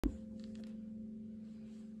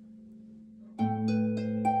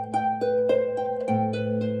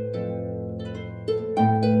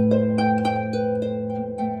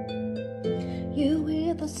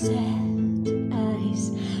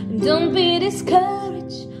takes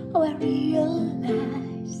courage. Oh, I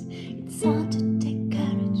realize it's hard to take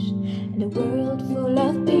courage in a world full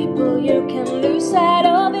of people. You can lose sight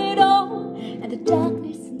of it all, and the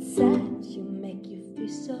darkness inside you make you feel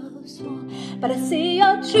so small. But I see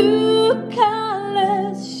your true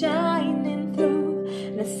colors shining through,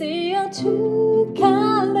 and I see your true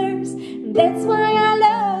colors, and that's why I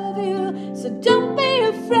love you. So don't be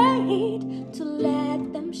afraid to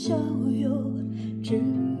let them show your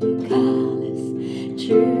true colors.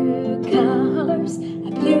 True colors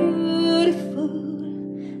are beautiful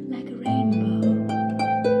like a rainbow.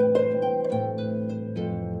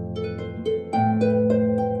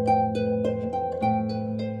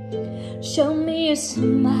 Show me a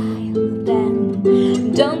smile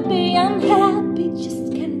then, don't be unhappy,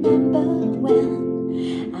 just can't remember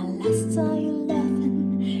when I last saw you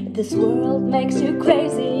laughing. If this world makes you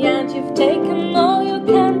crazy and you've taken all you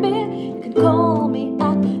can be, you can call me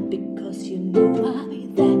up because you know I'll be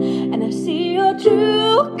there. And I see your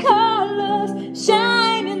true colors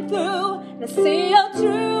shining through, and I see your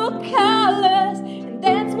true colors, and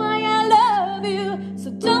that's why I love you.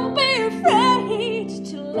 So don't be afraid